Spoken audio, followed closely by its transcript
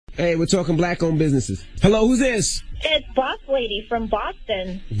Hey, we're talking black-owned businesses. Hello, who's this? It's Boss Lady from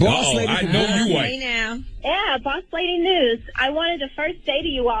Boston. Boss Lady I from know Boston. you white. Hey now. Yeah, Boss Lady News. I wanted to first say to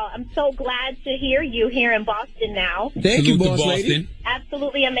you all, I'm so glad to hear you here in Boston now. Thank you, Salute to Boss Lady.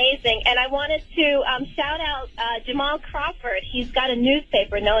 Absolutely amazing. And I wanted to shout out Jamarhl Crawford. He's got a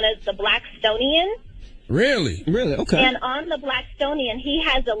newspaper known as the Blackstonian. Really? Really? Okay. And on the Blackstonian, he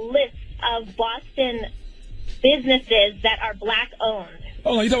has a list of Boston businesses that are black-owned.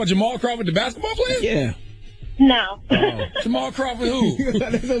 Hold on, you talking about Jamarhl Crawford, the basketball player? Yeah. No. Jamarhl Crawford who?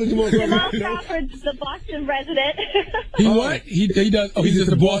 That's only Jamarhl Crawford. Jamarhl Crawford's the Boston resident. He what? He does. Oh, he's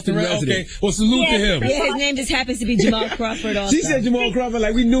just a Boston resident. Okay. Well, salute to him. Yeah, his name just happens to be Jamarhl Crawford also. She said Jamarhl Crawford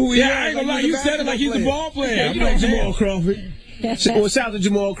like we knew who he was. Yeah, I ain't gonna lie. You said it like he's a ball player. You know Jamarhl Crawford. Well, shout out to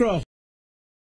Jamarhl Crawford.